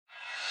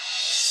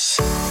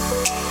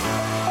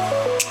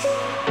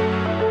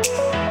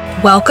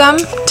Welcome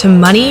to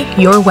Money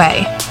Your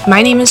Way.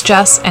 My name is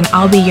Jess, and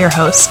I'll be your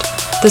host.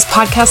 This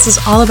podcast is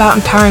all about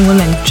empowering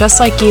women just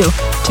like you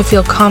to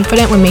feel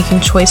confident when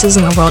making choices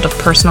in the world of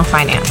personal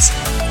finance.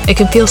 It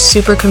can feel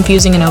super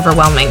confusing and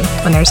overwhelming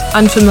when there's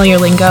unfamiliar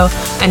lingo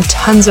and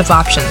tons of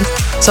options,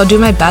 so I'll do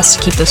my best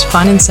to keep this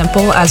fun and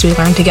simple as we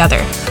learn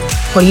together.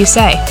 What do you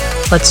say?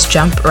 Let's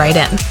jump right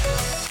in.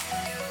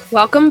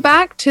 Welcome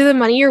back to the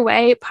Money Your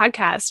Way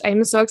podcast.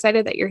 I'm so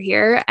excited that you're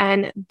here.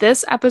 And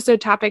this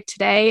episode topic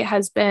today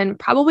has been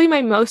probably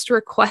my most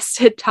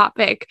requested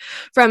topic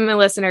from my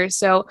listeners.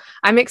 So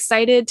I'm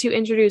excited to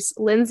introduce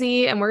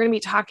Lindsey, and we're going to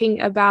be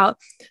talking about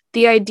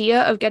the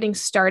idea of getting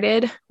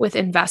started with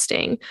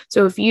investing.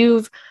 So if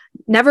you've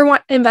never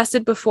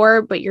invested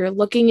before, but you're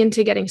looking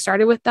into getting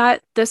started with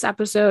that, this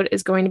episode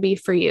is going to be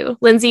for you.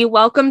 Lindsey,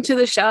 welcome to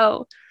the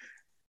show.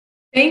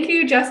 Thank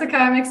you, Jessica.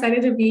 I'm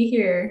excited to be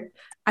here.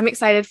 I'm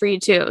excited for you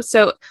too.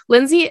 So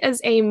Lindsey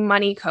is a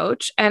money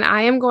coach, and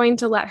I am going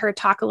to let her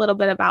talk a little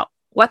bit about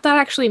what that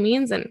actually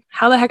means and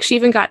how the heck she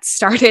even got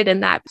started in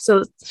that.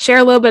 So share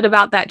a little bit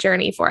about that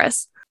journey for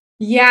us.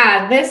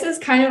 Yeah, this is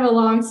kind of a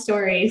long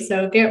story,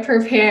 so get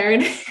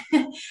prepared.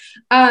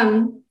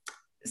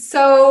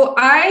 So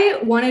I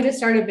wanted to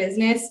start a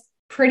business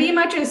pretty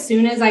much as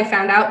soon as I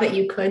found out that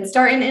you could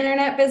start an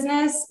internet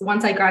business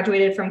once I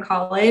graduated from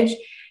college.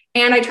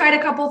 And I tried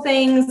a couple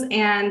things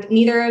and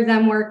neither of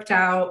them worked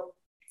out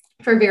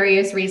for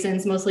various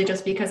reasons, mostly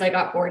just because I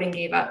got bored and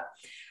gave up.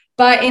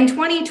 But in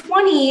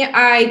 2020,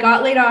 I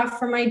got laid off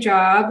from my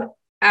job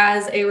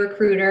as a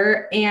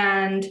recruiter,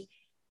 and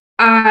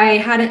I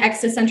had an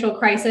existential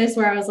crisis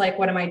where I was like,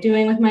 what am I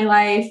doing with my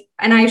life?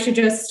 And I should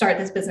just start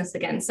this business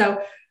again.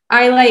 So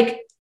I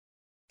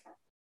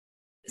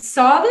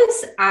saw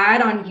this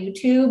ad on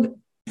YouTube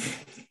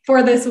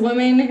for this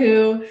woman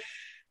who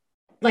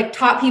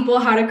taught people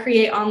how to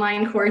create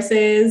online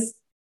courses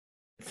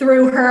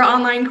through her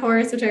online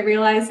course, which I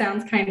realize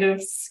sounds kind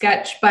of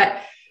sketch, but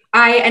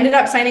I ended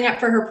up signing up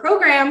for her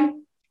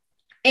program,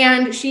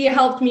 and she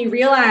helped me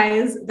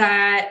realize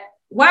that,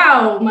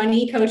 wow,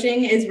 money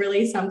coaching is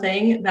really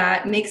something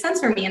that makes sense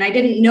for me. And I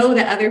didn't know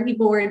that other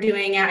people were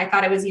doing it. I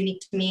thought it was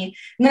unique to me.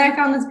 And then I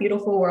found this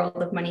beautiful world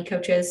of money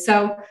coaches.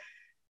 So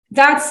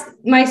that's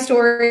my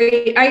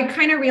story. I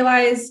kind of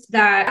realized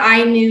that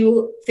I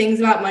knew things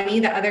about money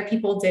that other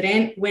people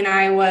didn't when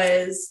I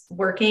was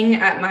working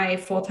at my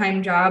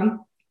full-time job.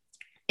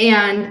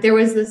 And there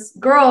was this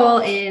girl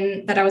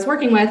that I was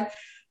working with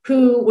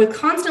who was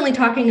constantly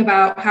talking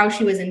about how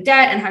she was in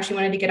debt and how she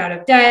wanted to get out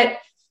of debt.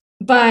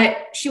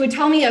 But she would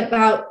tell me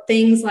about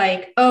things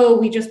like, oh,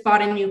 we just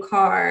bought a new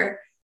car,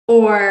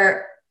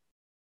 or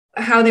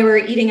how they were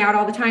eating out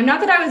all the time.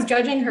 Not that I was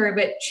judging her,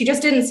 but she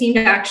just didn't seem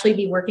to actually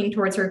be working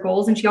towards her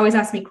goals. And she always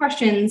asked me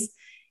questions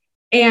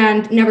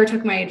and never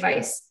took my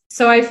advice.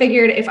 So I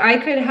figured if I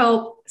could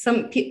help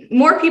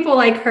more people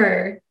like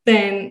her,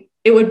 then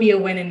it would be a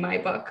win in my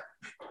book.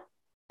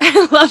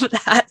 I love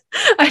that.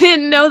 I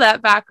didn't know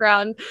that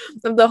background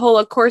of the whole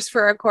A Course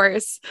for a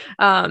Course.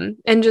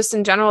 And just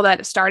in general,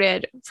 that it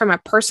started from a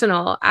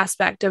personal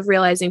aspect of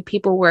realizing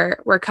people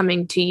were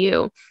coming to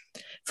you.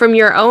 From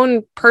your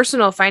own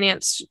personal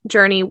finance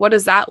journey, what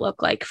does that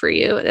look like for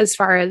you as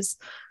far as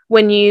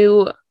when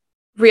you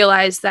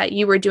realized that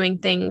you were doing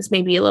things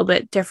maybe a little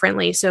bit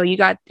differently? So you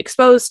got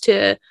exposed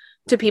to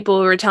people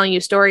who were telling you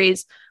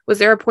stories. Was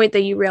there a point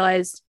that you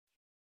realized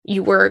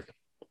you were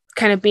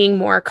kind of being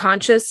more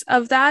conscious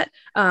of that?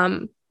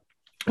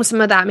 Was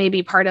some of that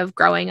maybe part of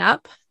growing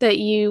up that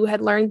you had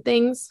learned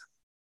things?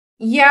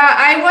 Yeah,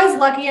 I was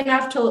lucky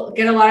enough to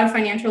get a lot of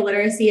financial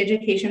literacy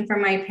education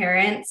from my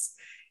parents.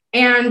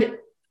 And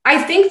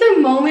I think the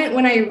moment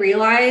when I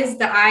realized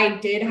that I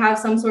did have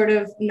some sort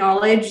of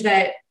knowledge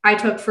that I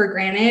took for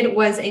granted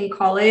was in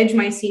college,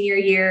 my senior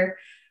year.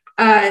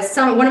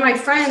 One of my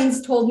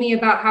friends told me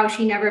about how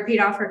she never paid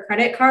off her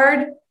credit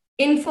card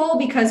in full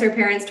because her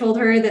parents told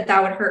her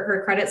that would hurt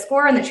her credit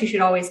score and that she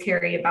should always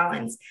carry a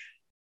balance.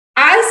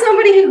 As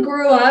somebody who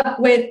grew up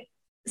with,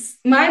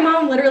 my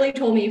mom literally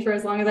told me for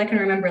as long as I can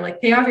remember,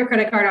 pay off your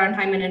credit card on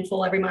time and in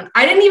full every month.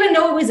 I didn't even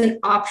know it was an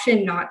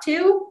option not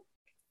to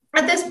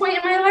at this point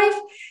in my life.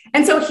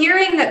 And so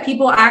hearing that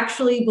people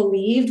actually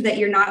believed that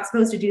you're not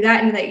supposed to do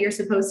that and that you're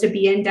supposed to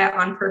be in debt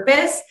on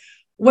purpose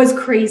was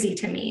crazy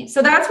to me.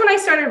 So that's when I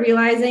started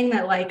realizing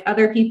that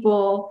other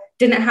people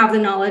didn't have the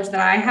knowledge that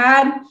I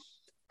had.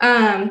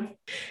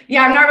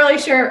 Yeah, I'm not really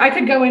sure. I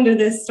could go into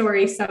this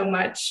story so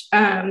much.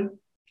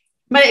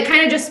 But it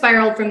kind of just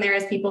spiraled from there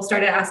as people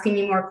started asking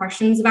me more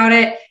questions about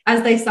it,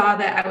 as they saw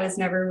that I was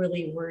never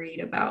really worried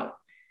about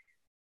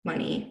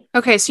money.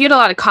 Okay, so you had a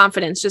lot of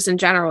confidence just in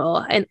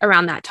general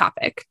around that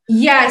topic.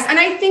 Yes, and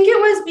I think it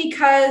was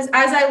because,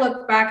 as I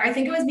look back, I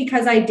think it was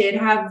because I did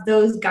have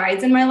those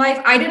guides in my life.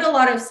 I did a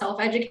lot of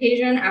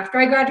self-education after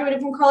I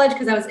graduated from college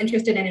because I was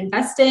interested in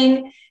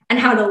investing and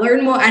how to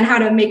learn more and how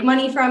to make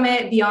money from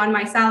it beyond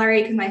my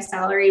salary, because my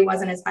salary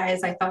wasn't as high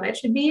as I thought it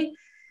should be.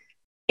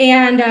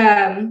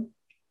 And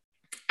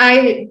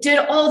I did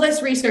all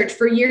this research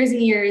for years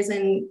and years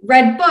and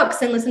read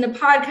books and listened to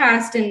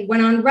podcasts and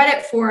went on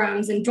Reddit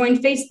forums and joined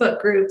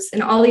Facebook groups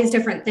and all these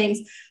different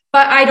things.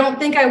 But I don't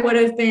think I would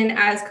have been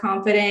as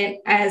confident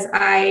as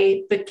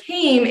I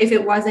became if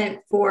it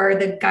wasn't for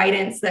the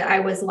guidance that I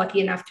was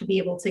lucky enough to be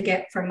able to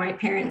get from my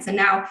parents. And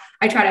now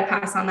I try to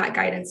pass on that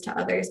guidance to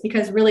others,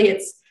 because really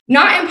it's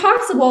not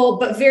impossible,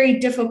 but very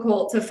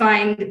difficult to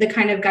find the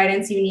kind of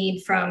guidance you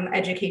need from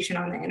education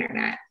on the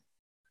internet.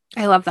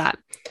 I love that.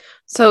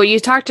 So you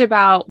talked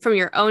about from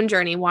your own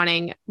journey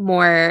wanting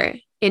more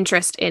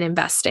interest in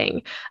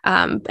investing.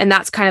 And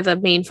that's kind of the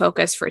main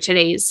focus for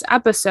today's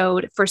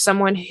episode for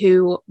someone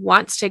who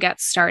wants to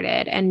get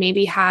started and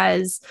maybe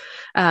has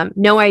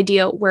no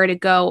idea where to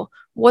go.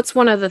 What's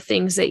one of the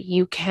things that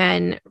you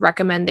can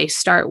recommend they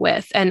start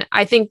with? And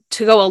I think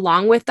to go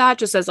along with that,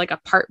 just as like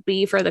a part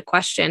B for the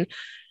question,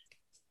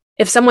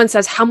 if someone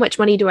says, how much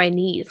money do I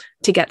need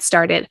to get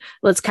started?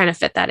 Let's kind of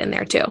fit that in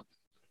there too.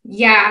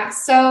 Yeah.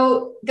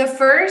 So the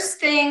first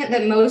thing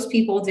that most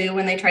people do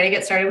when they try to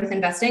get started with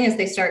investing is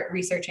they start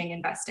researching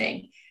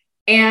investing.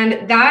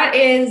 And that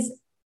is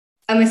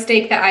a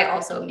mistake that I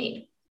also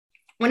made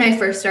when I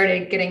first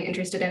started getting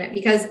interested in it,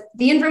 because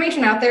the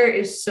information out there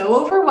is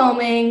so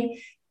overwhelming.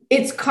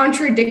 It's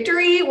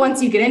contradictory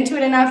once you get into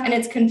it enough, and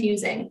it's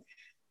confusing.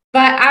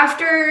 But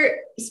after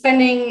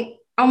spending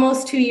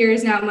almost 2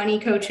 years now money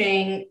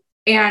coaching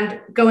and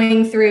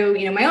going through,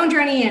 my own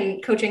journey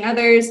and coaching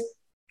others,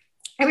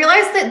 I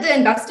realized that the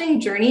investing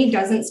journey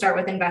doesn't start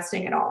with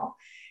investing at all.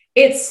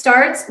 It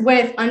starts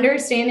with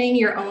understanding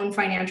your own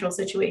financial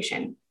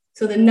situation.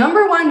 So the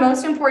number one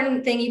most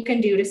important thing you can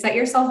do to set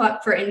yourself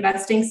up for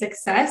investing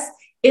success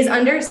is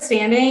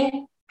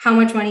understanding how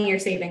much money you're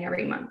saving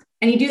every month.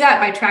 And you do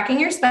that by tracking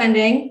your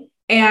spending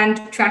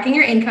and tracking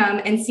your income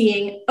and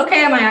seeing,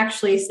 okay, am I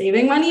actually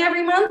saving money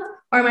every month,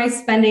 or am I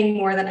spending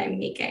more than I'm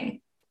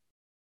making?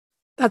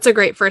 That's a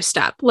great first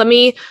step. Let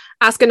me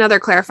ask another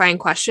clarifying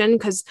question,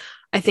 because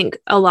I think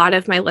a lot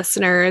of my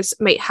listeners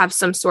might have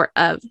some sort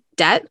of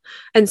debt.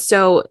 And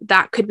so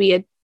that could be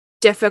a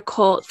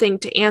difficult thing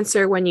to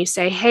answer when you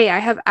say, hey, I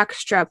have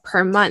extra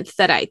per month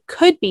that I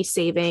could be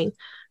saving,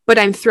 but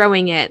I'm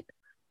throwing it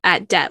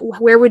at debt.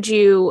 Where would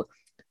you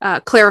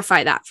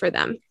clarify that for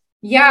them?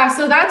 Yeah,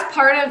 so that's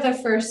part of the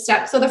first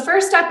step. So the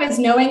first step is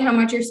knowing how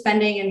much you're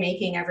spending and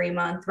making every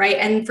month, right?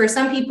 And for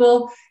some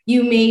people,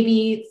 you may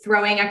be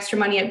throwing extra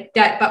money at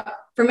debt, but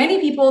for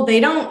many people, they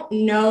don't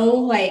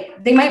know,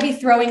 they might be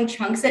throwing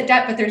chunks at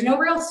debt, but there's no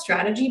real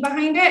strategy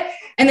behind it.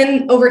 And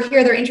then over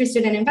here, they're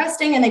interested in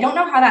investing and they don't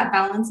know how that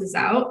balances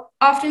out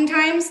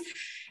oftentimes.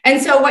 And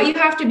so what you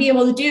have to be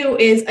able to do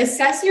is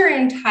assess your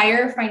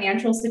entire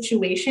financial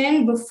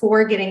situation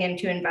before getting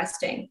into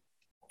investing.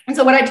 And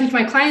so what I teach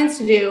my clients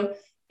to do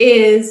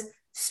is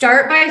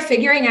start by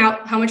figuring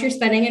out how much you're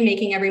spending and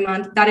making every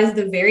month. That is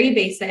the very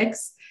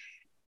basics.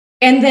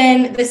 And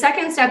then the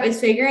second step is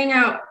figuring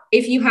out,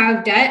 if you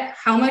have debt,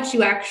 how much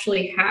you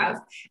actually have.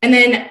 And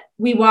then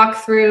we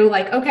walk through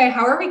okay,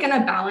 how are we going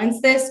to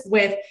balance this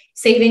with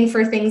saving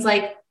for things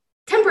like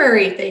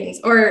temporary things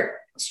or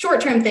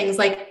short-term things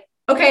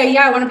okay,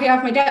 yeah, I want to pay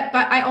off my debt,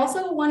 but I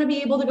also want to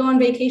be able to go on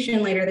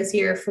vacation later this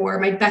year for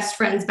my best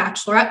friend's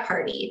bachelorette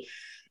party.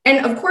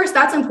 And of course,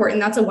 that's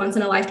important. That's a once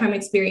in a lifetime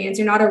experience.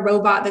 You're not a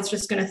robot that's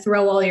just going to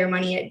throw all your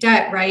money at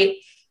debt, right?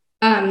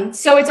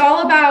 So it's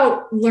all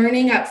about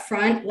learning up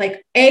front,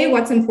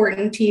 what's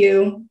important to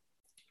you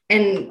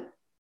and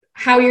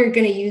how you're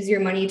going to use your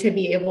money to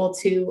be able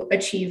to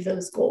achieve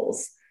those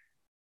goals.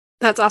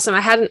 That's awesome. I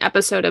had an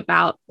episode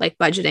about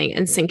budgeting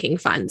and sinking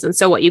funds. And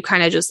so what you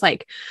kind of just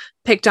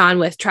picked on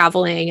with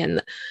traveling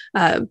and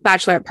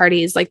bachelorette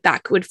parties,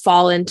 that would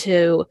fall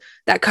into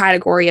that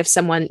category if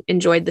someone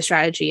enjoyed the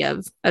strategy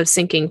of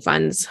sinking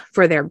funds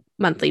for their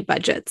monthly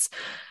budgets.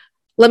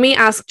 Let me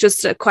ask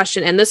just a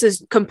question, and this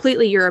is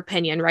completely your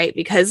opinion, right?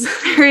 Because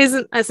there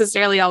isn't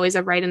necessarily always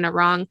a right and a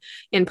wrong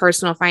in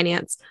personal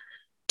finance.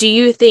 Do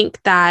you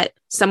think that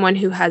someone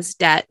who has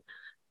debt,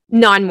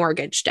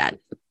 non-mortgage debt,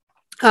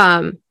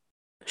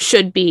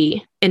 should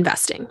be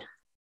investing?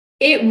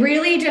 It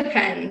really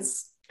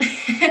depends.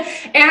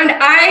 And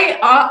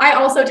I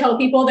also tell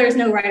people there's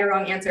no right or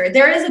wrong answer.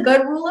 There is a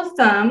good rule of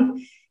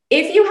thumb.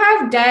 If you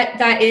have debt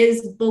that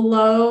is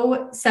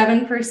below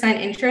 7%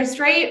 interest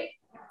rate,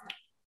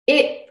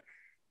 it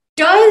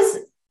does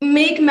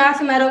make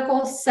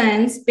mathematical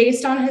sense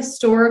based on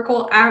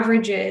historical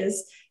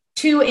averages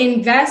to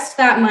invest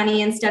that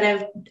money instead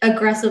of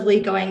aggressively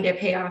going to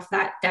pay off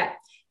that debt.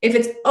 If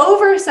it's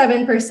over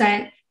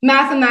 7%,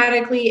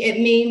 mathematically,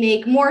 it may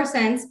make more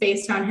sense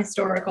based on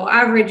historical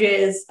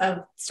averages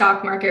of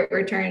stock market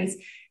returns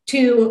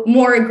to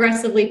more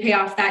aggressively pay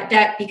off that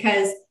debt,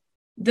 because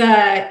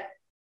the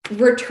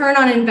return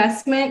on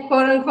investment,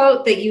 quote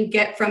unquote, that you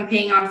get from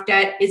paying off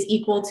debt is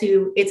equal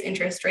to its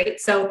interest rate.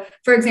 So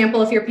for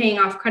example, if you're paying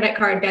off credit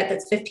card debt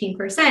that's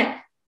 15%,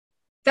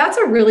 that's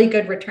a really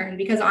good return,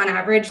 because on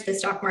average, the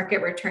stock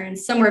market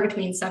returns somewhere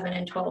between 7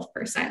 and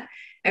 12%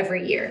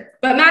 every year.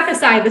 But math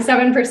aside, the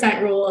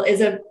 7% rule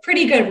is a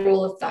pretty good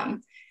rule of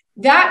thumb.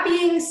 That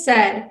being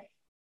said,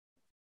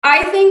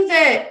 I think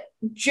that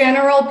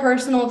general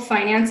personal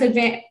finance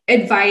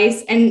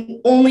advice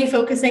and only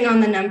focusing on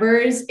the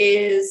numbers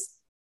is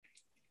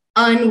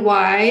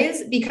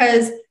unwise,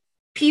 because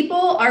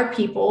people are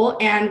people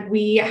and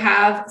we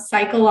have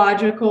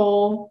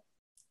psychological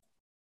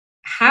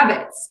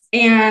habits.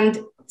 And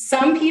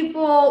some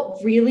people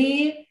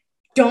really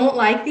don't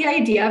like the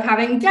idea of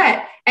having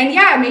debt. And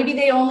yeah, maybe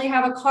they only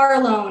have a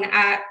car loan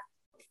at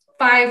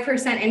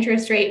 5%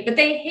 interest rate, but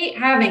they hate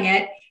having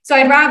it. So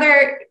I'd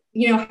rather,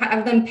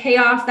 have them pay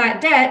off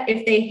that debt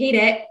if they hate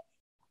it,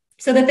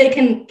 so that they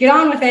can get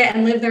on with it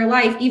and live their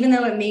life, even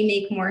though it may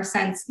make more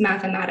sense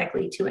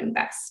mathematically to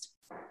invest.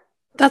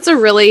 That's a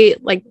really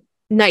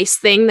nice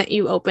thing that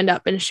you opened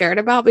up and shared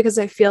about, because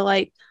I feel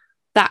like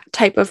that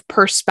type of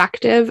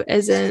perspective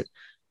isn't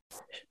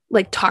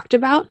talked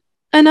about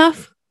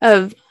enough,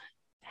 of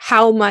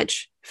how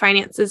much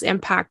finances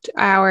impact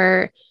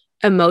our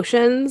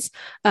emotions,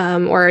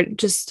 or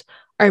just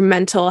our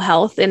mental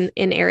health in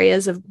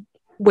areas of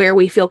where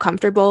we feel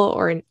comfortable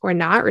or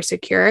not, or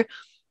secure.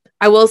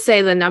 I will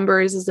say the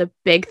numbers is a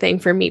big thing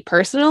for me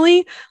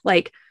personally.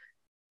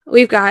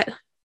 We've got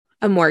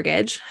a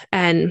mortgage,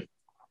 and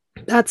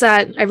I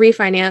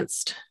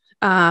refinanced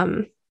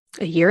a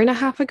year and a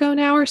half ago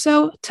now or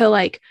so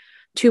to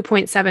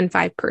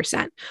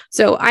 2.75%.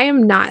 So I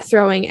am not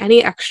throwing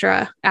any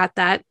extra at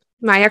that.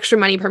 My extra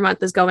money per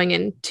month is going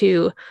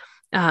into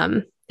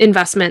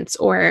investments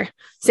or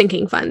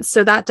sinking funds.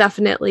 So that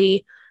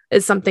definitely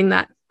is something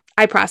that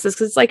I process,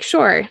 because it's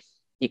sure,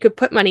 you could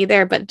put money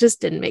there, but it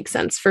just didn't make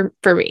sense for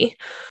me.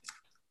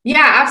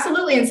 Yeah,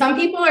 absolutely. And some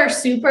people are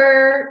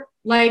super,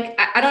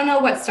 I don't know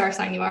what star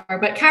sign you are,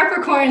 but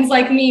Capricorns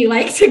like me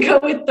like to go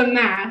with the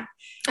math.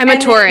 I'm a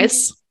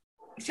Taurus.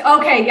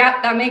 Okay,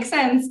 yeah, that makes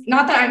sense.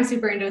 Not that I'm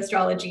super into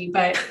astrology,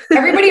 but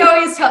everybody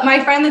always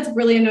my friend that's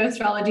really into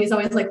astrology is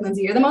always like,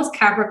 Lindsey, you're the most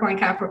Capricorn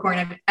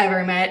I've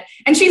ever met.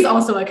 And she's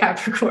also a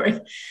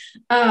Capricorn.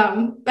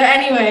 But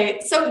anyway,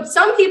 so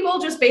some people,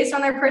 just based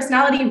on their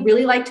personality,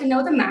 really like to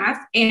know the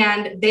math,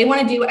 and they want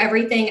to do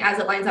everything as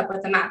it lines up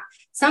with the math.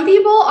 Some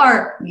people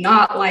are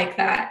not like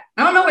that.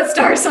 I don't know what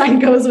star sign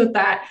goes with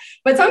that,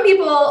 but some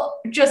people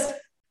just,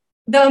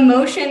 the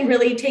emotion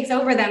really takes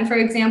over them. For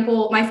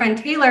example, my friend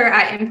Taylor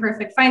at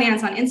Imperfect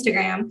Finance on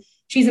Instagram,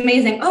 she's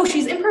amazing. Oh,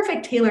 she's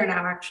Imperfect Taylor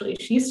now, actually.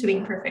 She used to be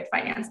Imperfect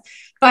Finance,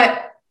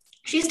 but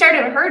she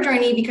started her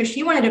journey because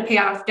she wanted to pay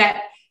off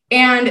debt,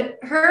 and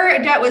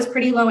her debt was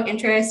pretty low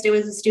interest. It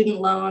was a student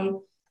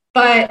loan,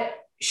 but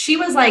she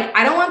was like,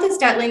 I don't want this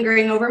debt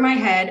lingering over my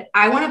head.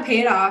 I want to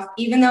pay it off,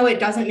 even though it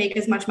doesn't make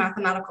as much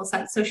mathematical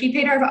sense. So she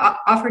paid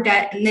off her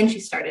debt, and then she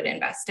started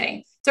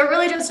investing. So it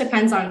really just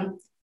depends on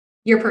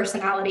your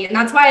personality. And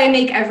that's why I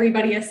make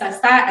everybody assess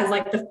that as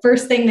the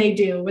first thing they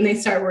do when they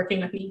start working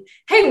with me.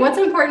 Hey, what's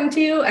important to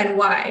you and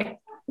why?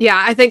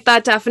 Yeah, I think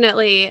that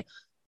definitely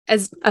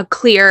is a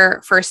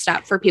clear first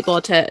step for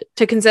people to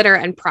consider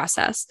and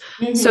process.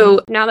 Mm-hmm.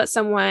 So now that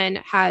someone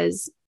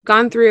has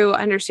gone through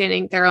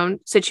understanding their own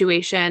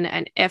situation,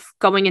 and if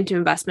going into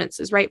investments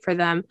is right for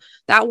them,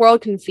 that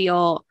world can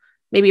feel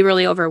maybe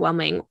really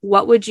overwhelming.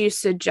 What would you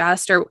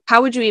suggest, or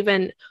how would you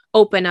even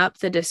open up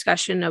the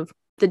discussion of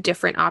the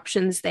different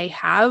options they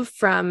have,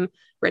 from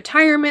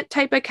retirement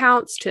type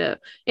accounts to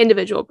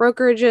individual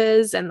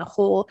brokerages and the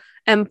whole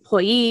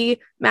employee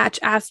match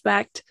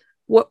aspect?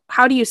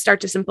 How do you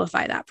start to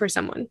simplify that for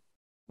someone?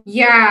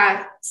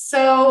 Yeah.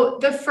 So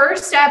the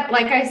first step,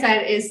 like I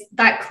said, is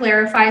that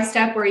clarify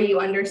step where you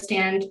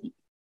understand,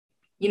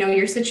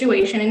 your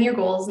situation and your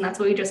goals. And that's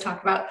what we just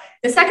talked about.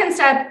 The second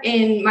step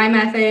in my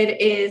method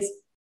is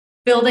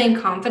building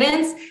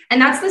confidence.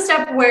 And that's the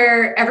step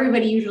where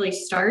everybody usually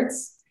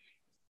starts.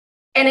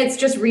 And it's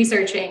just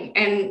researching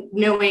and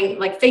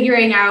knowing,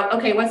 figuring out,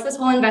 okay, what's this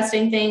whole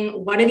investing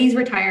thing? What do these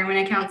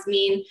retirement accounts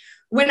mean?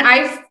 When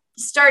I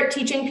start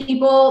teaching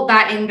people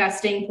that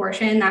investing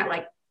portion,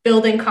 that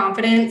building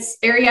confidence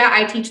area,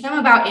 I teach them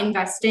about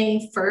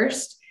investing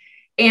first,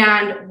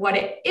 and what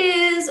it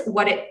is,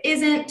 what it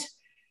isn't,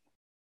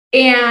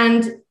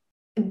 and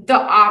the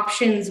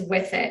options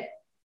with it.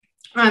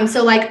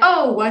 So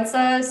what's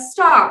a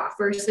stock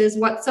versus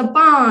what's a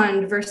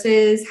bond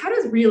versus how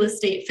does real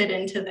estate fit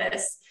into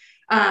this?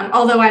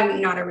 Although I'm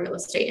not a real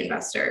estate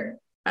investor,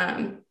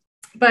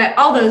 but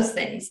all those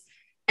things.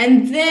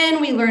 And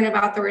then we learn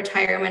about the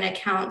retirement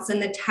accounts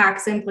and the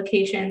tax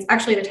implications.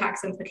 Actually, the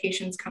tax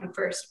implications come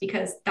first,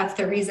 because that's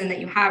the reason that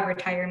you have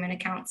retirement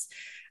accounts.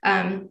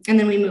 And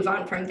then we move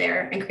on from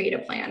there and create a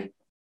plan.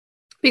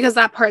 Because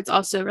that part's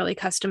also really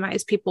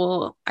customized.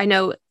 People, I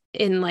know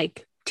in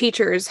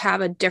teachers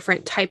have a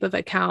different type of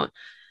account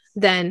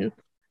than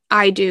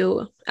I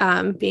do,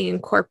 being in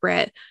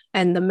corporate,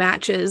 and the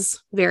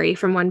matches vary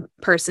from one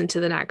person to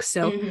the next.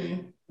 So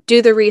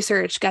do the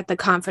research, get the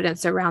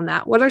confidence around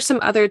that. What are some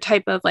other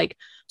type of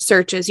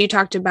searches? You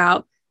talked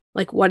about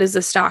what is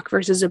a stock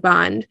versus a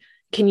bond.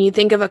 Can you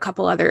think of a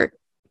couple other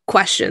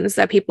questions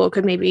that people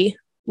could maybe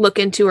look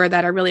into, or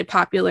that are really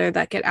popular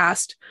that get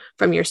asked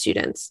from your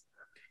students?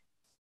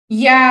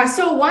 Yeah.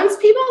 So once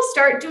people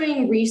start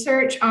doing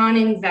research on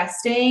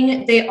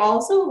investing, they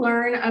also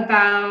learn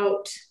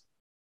about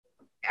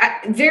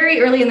very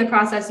early in the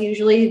process,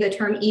 usually the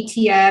term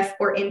ETF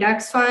or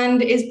index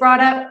fund is brought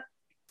up.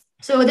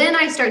 So then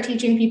I start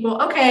teaching people,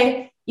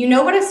 okay, you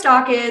know what a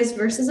stock is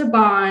versus a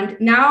bond.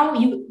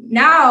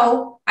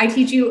 Now I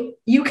teach you,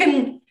 you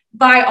can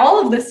buy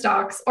all of the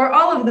stocks or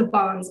all of the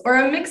bonds or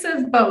a mix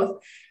of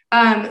both.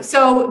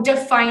 So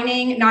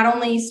defining not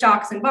only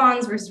stocks and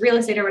bonds versus real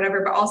estate or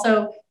whatever, but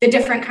also the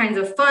different kinds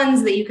of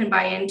funds that you can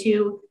buy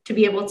into to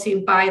be able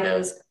to buy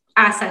those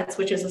assets,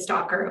 which is a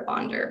stock or a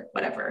bond or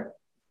whatever.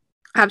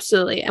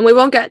 Absolutely. And we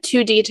won't get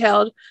too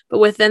detailed, but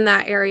within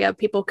that area,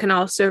 people can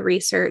also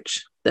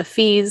research the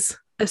fees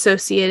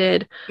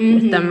associated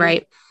with them,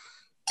 right?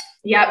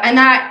 Yeah. And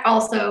that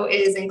also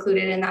is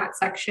included in that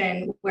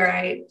section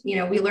where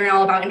we learn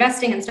all about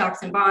investing in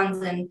stocks and bonds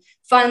and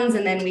funds.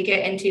 And then we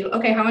get into,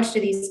 okay, how much do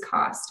these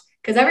cost?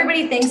 Because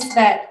everybody thinks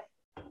that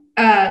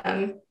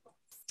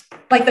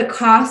like the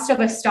cost of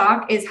a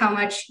stock is how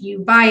much you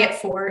buy it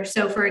for.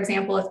 So for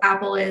example, if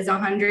Apple is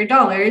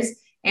 $100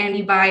 and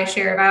you buy a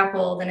share of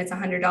Apple, then it's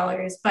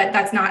 $100, but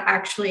that's not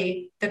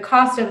actually the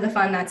cost of the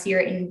fund. That's your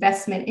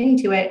investment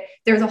into it.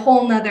 There's a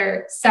whole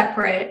nother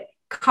separate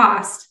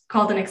cost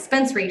called an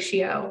expense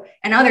ratio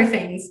and other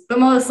things, but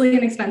mostly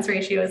an expense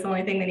ratio is the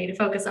only thing they need to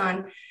focus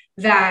on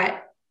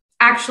that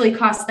actually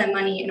costs them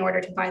money in order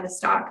to buy the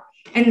stock.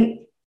 And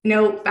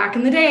back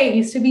in the day, it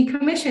used to be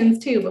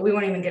commissions too, but we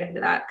won't even get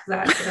into that because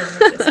that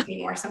doesn't exist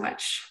anymore so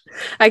much.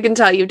 I can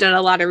tell you've done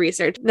a lot of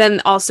research.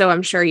 Then also,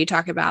 I'm sure you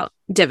talk about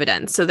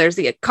dividends. So there's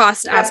the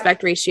cost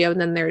aspect ratio, and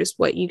then there's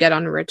what you get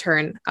on a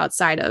return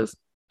outside of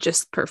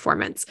just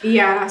performance.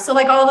 Yeah. So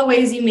like all the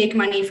ways you make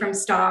money from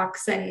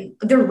stocks and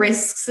the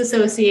risks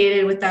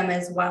associated with them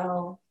as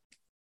well.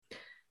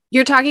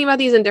 You're talking about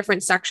these in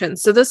different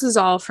sections. So this is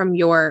all from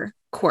your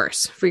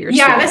course for your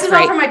students, this is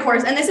right? all from my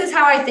course. And this is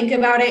how I think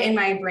about it in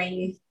my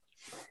brain.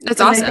 That's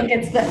awesome. I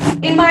think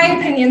it's in my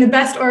opinion, the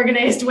best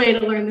organized way to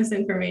learn this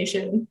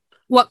information.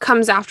 What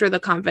comes after the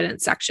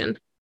confidence section?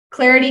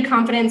 Clarity,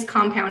 confidence,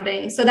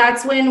 compounding. So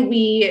that's when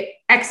we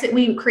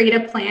create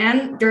a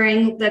plan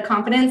during the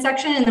confidence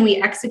section, and then we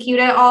execute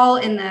it all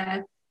in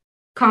the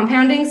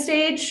compounding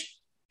stage.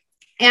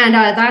 And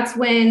that's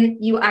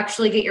when you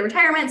actually get your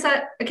retirement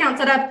account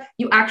set up.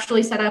 You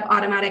actually set up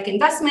automatic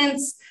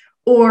investments,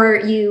 or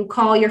you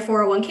call your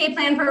 401k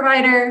plan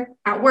provider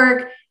at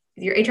work,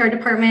 your HR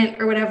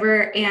department or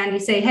whatever, and you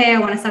say, hey, I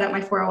want to set up my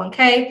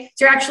 401k.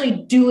 So you're actually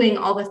doing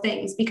all the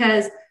things,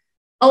 because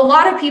a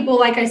lot of people,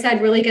 like I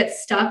said, really get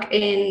stuck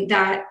in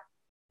that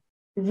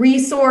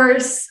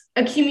resource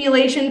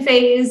accumulation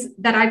phase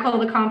that I call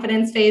the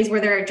confidence phase,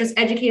 where they're just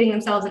educating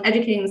themselves.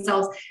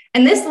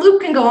 And this loop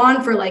can go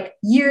on for like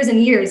years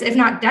and years, if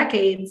not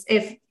decades.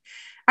 If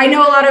I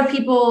know a lot of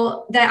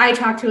people that I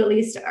talk to, at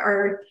least,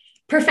 are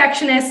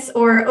perfectionists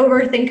or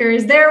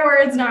overthinkers, their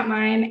words, not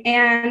mine.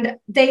 And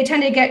they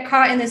tend to get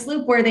caught in this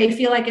loop where they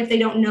feel like if they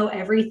don't know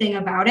everything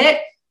about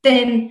it,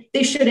 then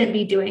they shouldn't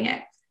be doing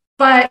it.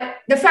 But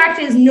the fact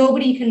is,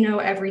 nobody can know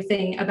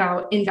everything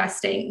about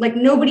investing. Like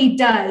nobody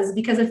does,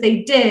 because if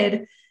they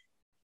did,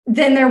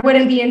 then there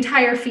wouldn't be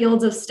entire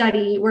fields of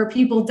study where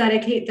people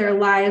dedicate their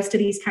lives to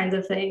these kinds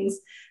of things.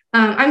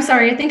 I'm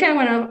sorry, I think I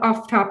went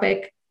off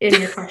topic in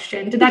your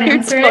question. Did that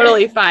answer You're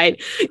totally fine.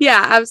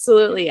 Yeah,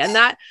 absolutely. And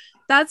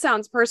that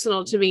sounds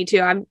personal to me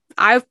too.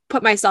 I've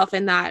put myself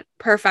in that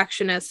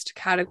perfectionist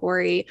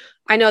category.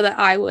 I know that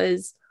I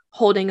was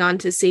holding on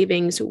to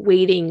savings,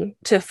 waiting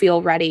to feel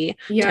ready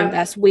to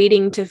invest,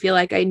 waiting to feel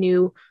like I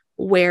knew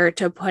where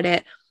to put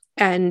it.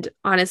 And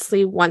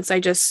honestly, once I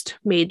just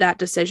made that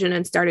decision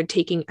and started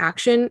taking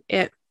action,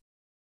 it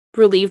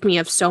relieved me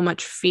of so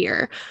much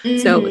fear.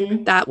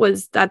 So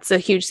that's a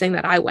huge thing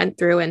that I went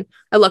through. And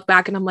I look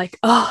back and I'm like,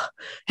 oh,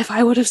 if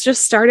I would have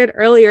just started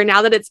earlier,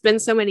 now that it's been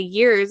so many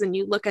years, and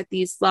you look at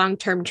these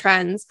long-term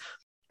trends.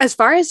 As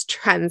far as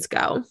trends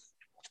go,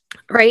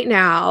 right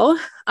now,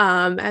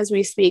 as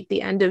we speak,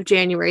 the end of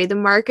January, the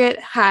market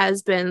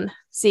has been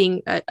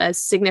seeing a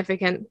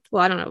significant,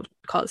 well, I don't know,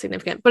 call it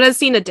significant, but has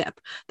seen a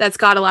dip that's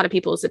got a lot of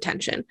people's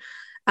attention.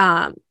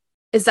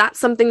 Is that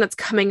something that's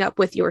coming up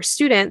with your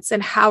students,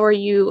 and how are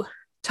you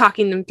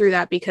talking them through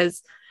that?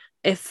 Because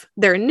if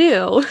they're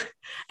new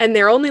and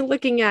they're only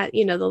looking at,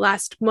 the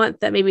last month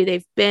that maybe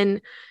they've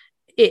been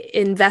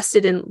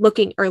invested in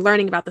looking or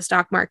learning about the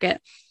stock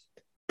market,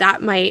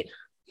 that might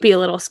be a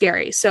little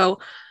scary. So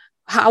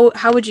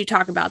how would you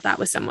talk about that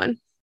with someone?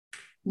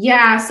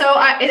 Yeah, so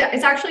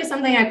it's actually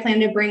something I plan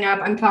to bring up.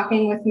 I'm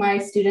talking with my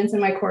students in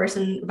my course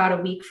in about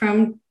a week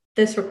from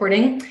this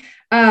recording.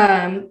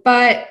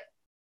 But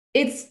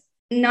it's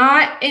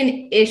not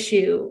an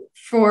issue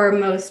for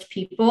most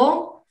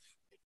people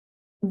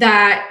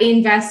that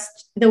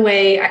invest the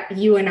way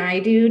you and I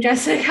do,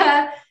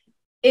 Jessica.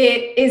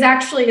 It is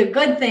actually a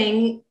good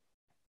thing,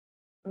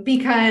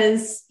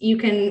 because you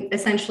can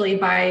essentially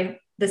buy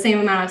the same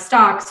amount of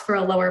stocks for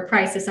a lower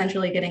price,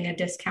 essentially getting a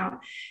discount.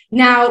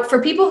 Now,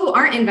 for people who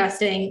aren't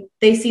investing,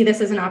 they see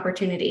this as an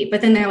opportunity, but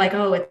then they're like,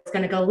 oh, it's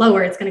going to go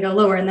lower. It's going to go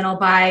lower. And then I'll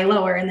buy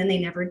lower. And then they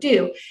never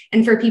do.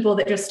 And for people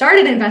that just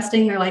started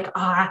investing, they're like,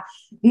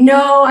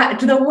 no,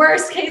 the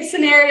worst case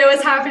scenario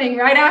is happening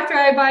right after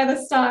I buy the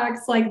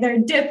stocks. Like they're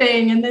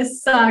dipping and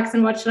this sucks.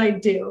 And what should I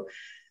do?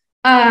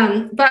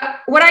 But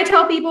what I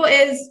tell people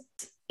is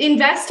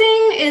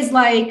investing is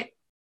like,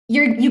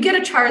 you get a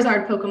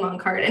Charizard Pokemon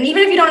card. And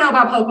even if you don't know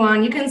about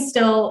Pokemon, you can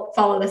still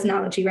follow this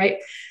analogy, right?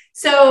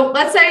 So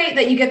let's say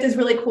that you get this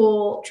really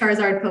cool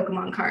Charizard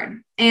Pokemon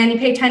card and you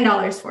pay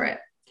 $10 for it.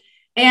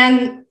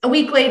 And a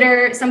week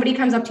later, somebody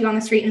comes up to you on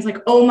the street and is like,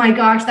 oh my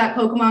gosh, that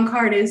Pokemon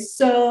card is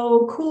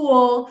so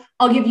cool.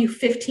 I'll give you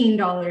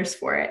 $15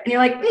 for it. And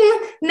you're like,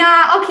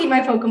 nah, I'll keep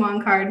my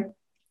Pokemon card.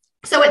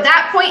 So at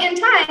that point in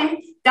time,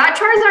 that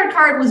Charizard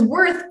card was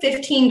worth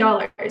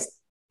 $15.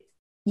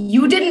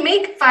 You didn't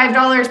make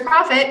 $5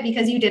 profit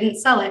because you didn't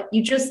sell it.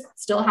 You just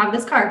still have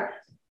this card,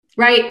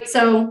 right?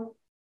 So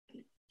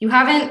you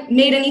haven't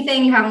made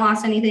anything, you haven't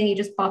lost anything, you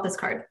just bought this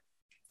card.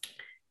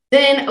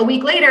 Then a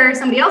week later,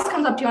 somebody else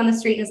comes up to you on the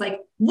street and is like,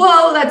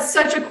 whoa, that's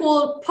such a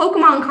cool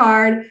Pokemon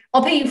card.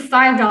 I'll pay you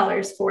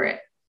 $5 for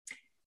it.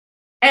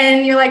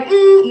 And you're like,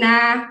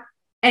 nah.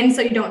 And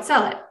so you don't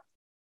sell it.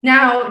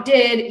 Now,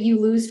 did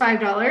you lose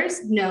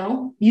 $5?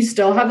 No, you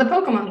still have the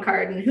Pokemon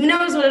card. And who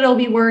knows what it'll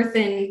be worth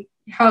in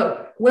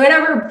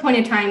whatever point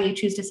in time you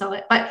choose to sell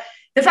it. But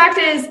the fact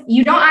is,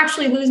 you don't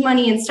actually lose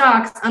money in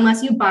stocks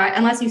unless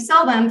you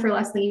sell them for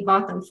less than you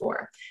bought them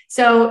for.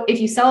 So if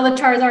you sell the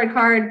Charizard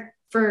card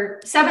for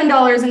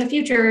 $7 in the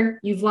future,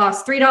 you've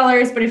lost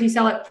 $3. But if you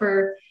sell it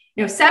for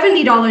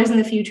 $70 in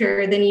the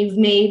future, then you've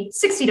made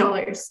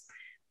 $60.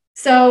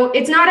 So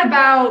it's not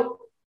about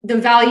the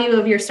value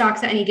of your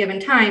stocks at any given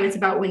time. It's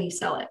about when you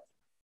sell it.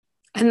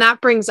 And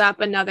that brings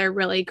up another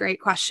really great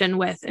question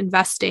with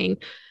investing.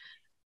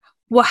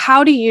 Well,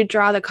 how do you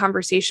draw the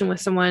conversation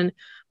with someone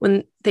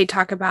when they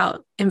talk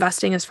about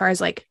investing as far as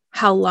like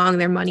how long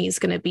their money is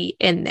going to be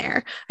in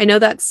there? I know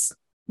that's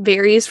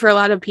varies for a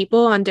lot of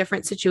people on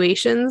different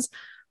situations,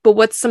 but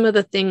what's some of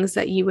the things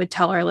that you would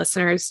tell our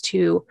listeners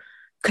to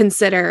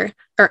consider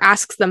or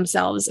ask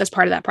themselves as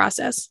part of that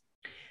process?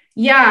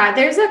 Yeah,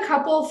 there's a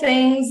couple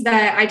things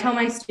that I tell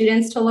my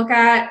students to look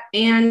at.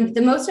 And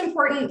the most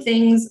important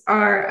things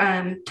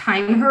are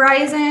time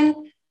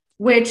horizon,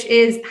 which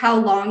is how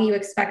long you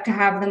expect to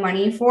have the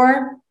money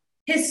for.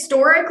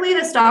 Historically,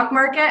 the stock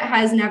market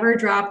has never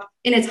dropped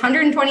in its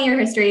 120-year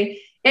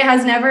history. It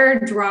has never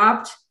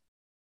dropped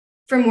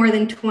for more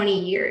than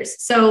 20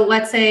 years. So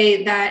let's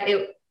say that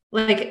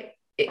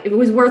it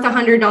was worth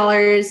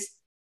 $100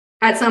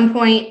 at some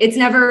point. It's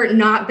never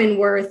not been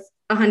worth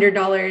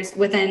 $100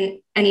 within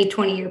any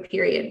 20-year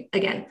period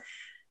again,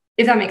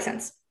 if that makes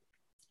sense.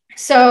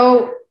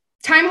 So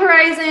time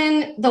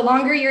horizon, the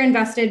longer you're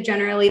invested,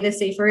 generally, the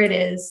safer it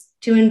is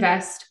to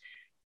invest.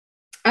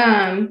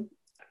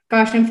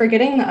 Gosh, I'm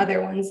forgetting the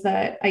other ones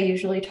that I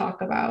usually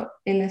talk about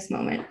in this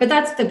moment, but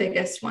that's the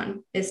biggest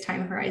one is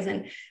time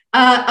horizon.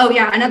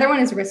 Another one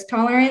is risk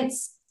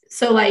tolerance.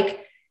 So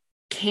like,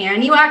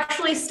 can you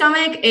actually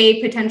stomach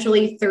a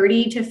potentially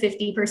 30 to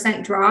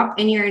 50% drop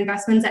in your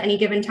investments at any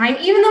given time,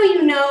 even though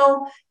you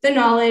know the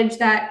knowledge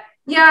that,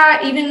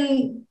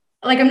 even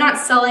like I'm not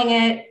selling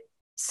it,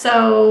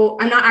 so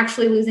I'm not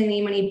actually losing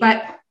any money,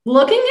 but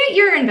looking at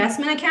your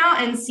investment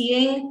account and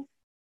seeing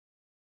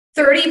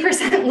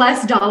 30%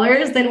 less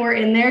dollars than were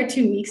in there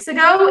 2 weeks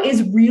ago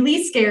is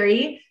really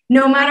scary,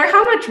 no matter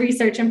how much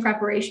research and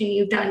preparation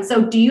you've done.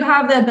 So do you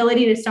have the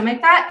ability to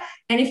stomach that?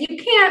 And if you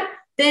can't,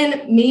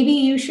 then maybe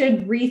you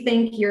should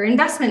rethink your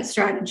investment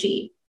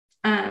strategy.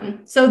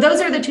 So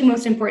those are the two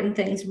most important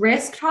things: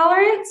 risk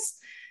tolerance,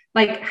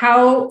 like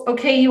how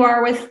okay you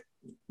are with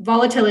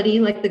volatility,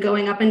 like the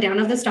going up and down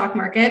of the stock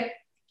market.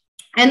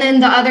 And then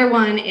the other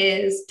one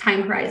is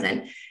time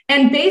horizon.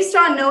 And based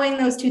on knowing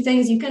those two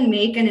things, you can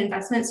make an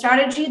investment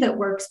strategy that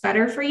works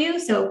better for you.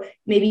 So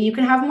maybe you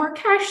can have more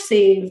cash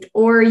saved,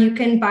 or you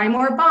can buy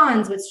more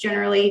bonds, which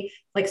generally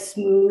like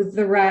smooth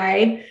the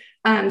ride,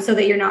 so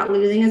that you're not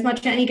losing as much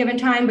at any given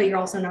time, but you're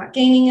also not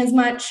gaining as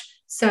much.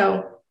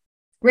 So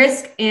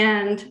risk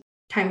and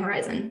time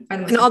horizon are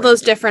the most and all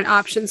those different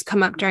options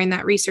come up during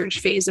that research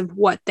phase of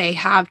what they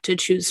have to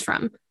choose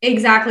from.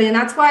 Exactly. And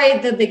that's why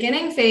the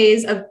beginning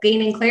phase of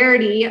gaining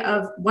clarity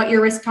of what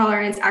your risk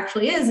tolerance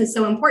actually is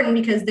so important,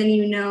 because then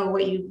you know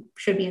what you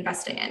should be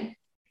investing in.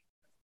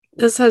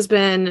 This has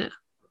been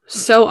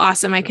so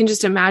awesome. I can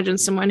just imagine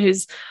someone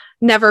who's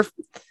never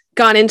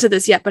gone into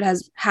this yet, but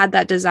has had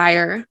that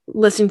desire,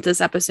 listening to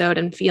this episode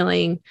and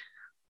feeling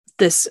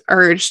this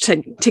urge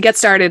to get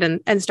started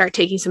and start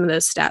taking some of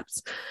those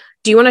steps.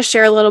 Do you want to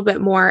share a little bit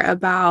more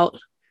about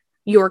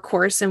your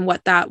course and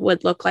what that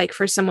would look like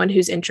for someone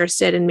who's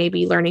interested in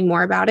maybe learning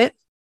more about it?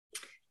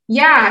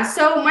 Yeah,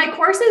 so my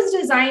course is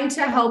designed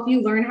to help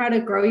you learn how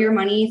to grow your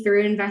money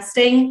through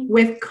investing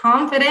with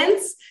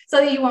confidence so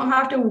that you won't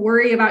have to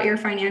worry about your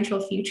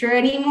financial future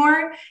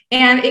anymore.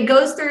 And it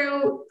goes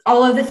through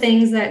all of the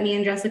things that me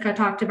and Jessica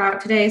talked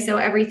about today. So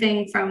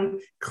everything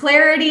from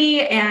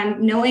clarity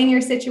and knowing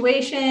your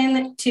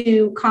situation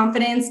to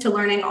confidence to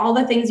learning all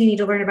the things you need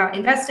to learn about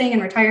investing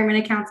and retirement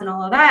accounts and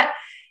all of that.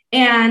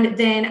 And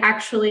then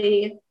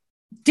actually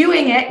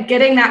doing it,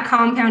 getting that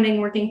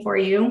compounding working for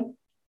you,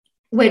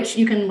 which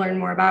you can learn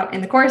more about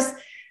in the course,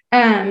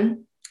 by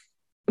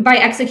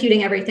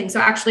executing everything. So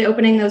actually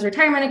opening those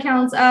retirement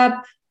accounts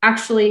up,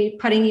 actually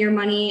putting your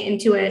money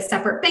into a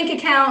separate bank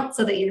account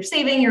so that you're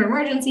saving your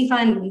emergency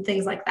fund and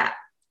things like that.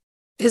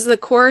 Is the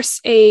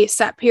course a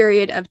set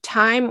period of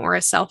time or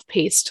a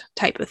self-paced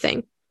type of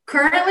thing?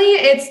 Currently,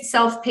 it's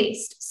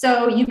self-paced.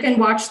 So you can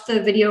watch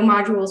the video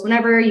modules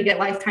whenever. You get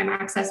lifetime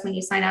access when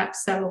you sign up.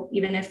 So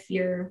even if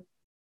you're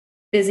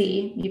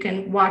busy, you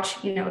can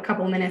watch, a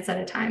couple minutes at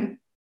a time.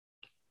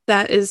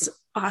 That is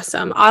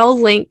awesome. I'll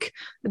link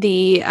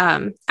the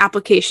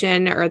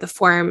application or the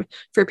form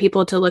for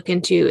people to look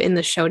into in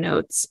the show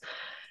notes.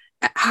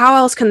 How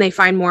else can they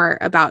find more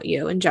about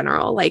you in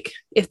general? Like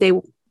if they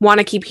want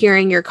to keep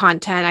hearing your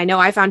content, I know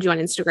I found you on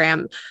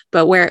Instagram,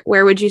 but where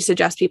would you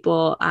suggest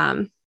people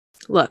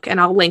look? And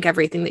I'll link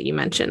everything that you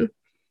mentioned.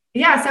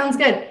 Yeah, sounds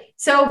good.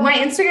 So my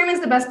Instagram is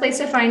the best place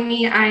to find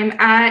me. I'm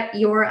at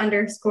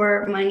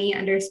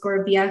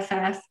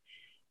your_money_BFF.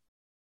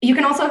 You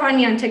can also find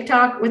me on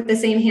TikTok with the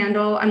same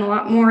handle. I'm a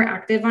lot more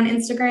active on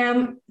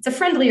Instagram. It's a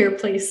friendlier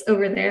place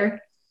over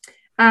there.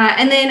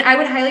 And then I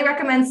would highly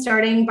recommend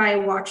starting by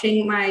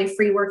watching my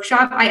free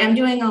workshop. I am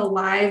doing a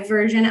live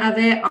version of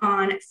it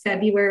on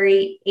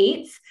February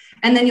 8th.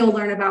 And then you'll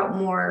learn about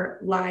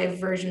more live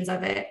versions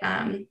of it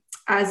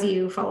as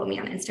you follow me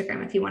on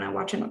Instagram if you want to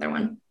watch another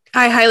one.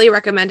 I highly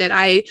recommend it.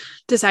 I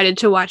decided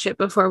to watch it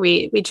before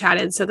we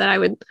chatted so that I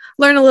would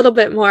learn a little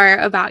bit more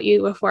about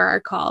you before our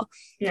call.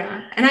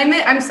 Yeah. And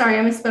I'm sorry,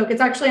 I misspoke.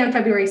 It's actually on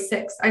February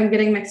 6th. I'm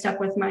getting mixed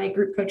up with my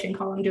group coaching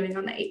call I'm doing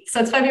on the 8th.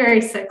 So it's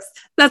February 6th.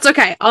 That's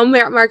okay. I'll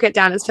mark it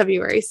down as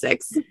February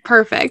 6th.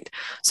 Perfect.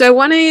 So I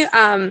want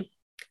to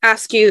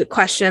ask you a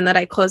question that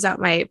I close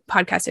out my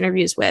podcast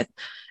interviews with.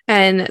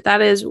 And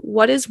that is,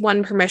 what is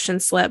one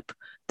permission slip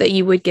that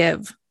you would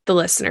give the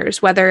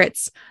listeners, whether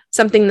it's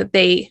something that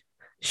they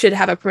should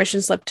have a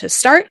permission slip to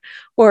start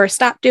or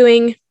stop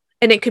doing?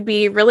 And it could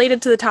be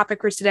related to the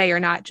topic for today or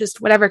not,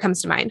 just whatever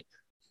comes to mind.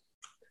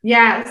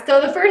 Yeah.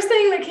 So the first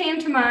thing that came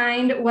to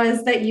mind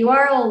was that you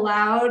have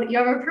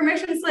a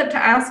permission slip to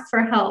ask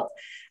for help.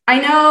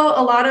 I know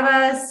a lot of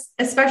us,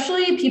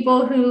 especially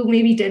people who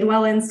maybe did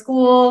well in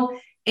school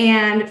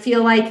and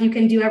feel like you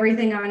can do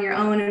everything on your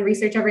own and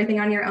research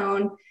everything on your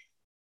own.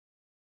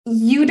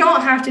 You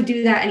don't have to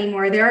do that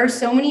anymore. There are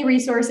so many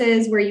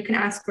resources where you can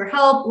ask for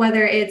help,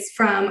 whether it's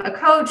from a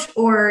coach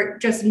or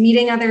just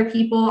meeting other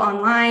people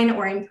online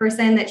or in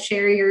person that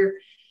share your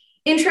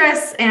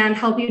interests and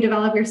help you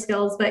develop your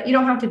skills, but you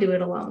don't have to do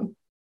it alone.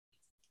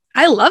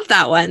 I love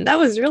that one. That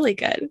was really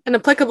good and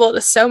applicable to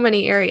so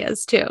many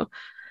areas too.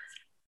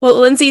 Well,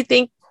 Lindsey,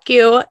 thank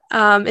you.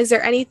 Is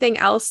there anything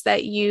else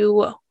that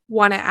you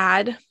want to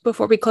add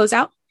before we close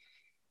out?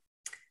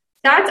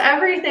 That's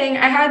everything.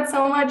 I had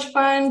so much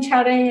fun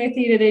chatting with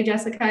you today,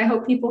 Jessica. I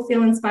hope people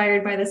feel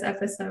inspired by this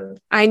episode.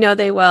 I know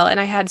they will. And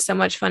I had so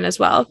much fun as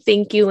well.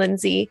 Thank you,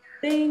 Lindsey.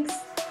 Thanks.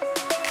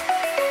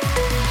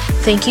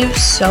 Thank you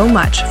so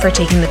much for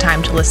taking the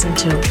time to listen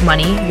to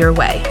Money Your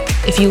Way.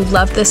 If you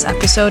loved this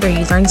episode or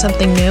you learned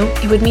something new,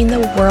 it would mean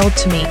the world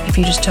to me if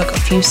you just took a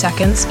few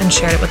seconds and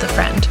shared it with a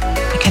friend.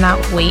 I cannot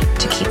wait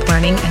to keep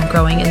learning and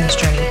growing in this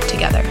journey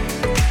together.